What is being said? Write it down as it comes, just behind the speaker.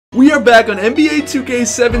We are back on NBA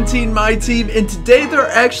 2K17 MyTeam, and today there are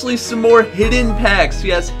actually some more hidden packs.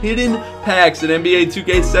 Yes, hidden packs in NBA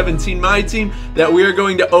 2K17 MyTeam that we are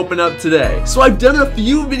going to open up today. So I've done a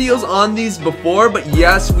few videos on these before, but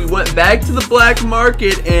yes, we went back to the black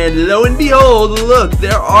market, and lo and behold, look,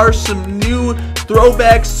 there are some new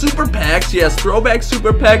throwback super packs. Yes, throwback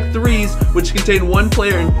super pack 3s, which contain 1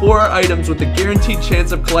 player and 4 items with a guaranteed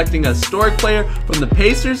chance of collecting a historic player from the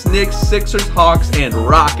Pacers, Knicks, Sixers, Hawks, and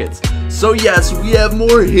Rockets. So yes, we have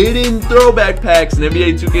more hidden throwback packs in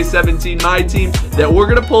NBA 2K17 MyTeam that we're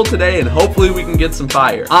gonna pull today, and hopefully we can get some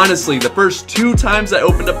fire. Honestly, the first 2 times I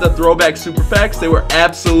opened up the throwback super packs, they were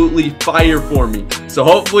absolutely fire for me. So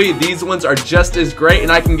hopefully these ones are just as great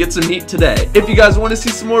and I can get some heat today. If you guys want to see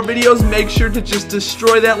some more videos, make sure to just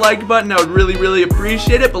destroy that like button. I would really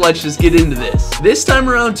appreciate it, but let's just get into this. This time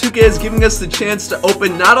around, 2K is giving us the chance to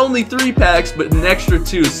open not only 3 packs, but an extra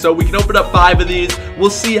 2. So we can open up 5 of these. We'll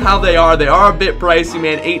see how they are. They are a bit pricey,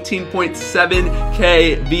 man.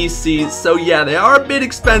 18.7k VC. So yeah, they are a bit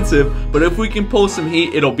expensive, but if we can pull some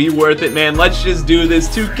heat, it'll be worth it, man. Let's just do this.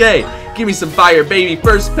 2K. Give me some fire, baby.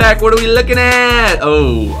 First pack, what are we looking at?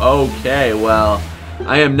 Oh, okay, well,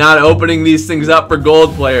 I am not opening these things up for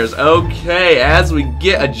gold players. Okay, as we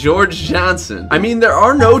get a George Johnson. I mean, there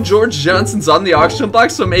are no George Johnsons on the auction block,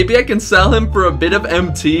 so maybe I can sell him for a bit of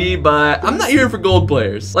MT, but I'm not here for gold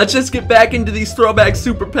players. Let's just get back into these throwback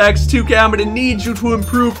super packs. 2K, I'm gonna need you to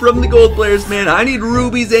improve from the gold players, man. I need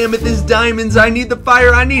rubies, amethysts, diamonds. I need the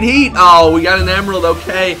fire. I need heat. Oh, we got an emerald.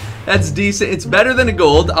 Okay. That's decent. It's better than a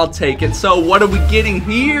gold. I'll take it. So what are we getting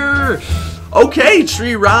here? Okay,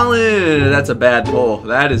 Tree Rollin. That's a bad pull.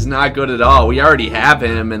 That is not good at all. We already have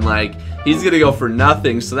him, and like, he's gonna go for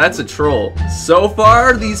nothing, so that's a troll. So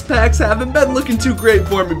far, these packs haven't been looking too great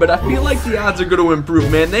for me, but I feel like the odds are gonna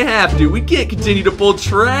improve, man. They have to. We can't continue to pull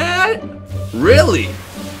Really?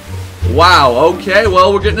 Wow, okay,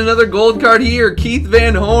 well, we're getting another gold card here. Keith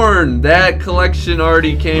Van Horn. That collection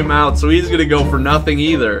already came out, so he's gonna go for nothing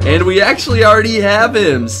either. And we actually already have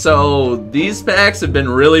him, so these packs have been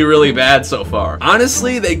really bad so far.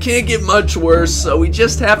 Honestly, they can't get much worse, so we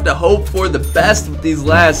just have to hope for the best with these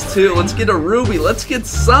last 2. Let's get a ruby. Let's get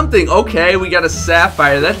something. Okay, we got a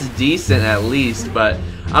sapphire. That's decent at least, but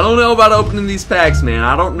I don't know about opening these packs, man.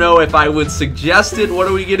 I don't know if I would suggest it. What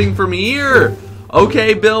are we getting from here?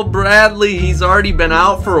 Okay, Bill Bradley, he's already been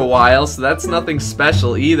out for a while, so that's nothing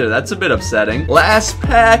special either. That's a bit upsetting. Last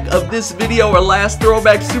pack of this video, or last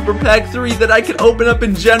throwback super pack 3 that I can open up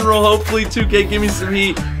in general. Hopefully 2K, give me some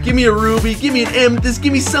heat. Give me a ruby, give me an amethyst,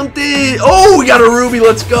 give me something. Oh, we got a ruby,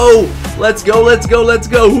 let's go. Let's go.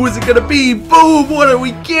 Who is it gonna be? Boom, what are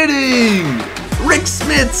we getting? Rick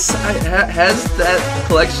Smiths. Has that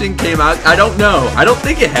collection came out? I don't know. I don't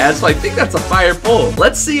think it has, so I think that's a fire pull.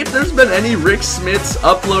 Let's see if there's been any Rick Smiths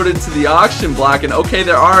uploaded to the auction block. And okay,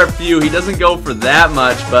 there are a few. He doesn't go for that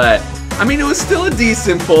much, but I mean, it was still a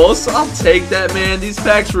decent pull, so I'll take that, man. These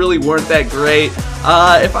packs really weren't that great.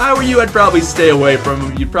 If I were you, I'd probably stay away from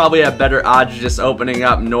them. You'd probably have better odds just opening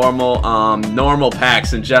up normal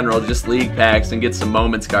packs in general, just league packs, and get some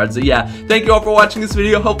moments cards. So yeah, thank you all for watching this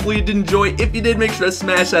video. Hopefully you did enjoy. If you did, make sure to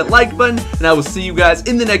smash that like button, and I will see you guys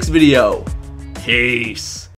in the next video. Peace.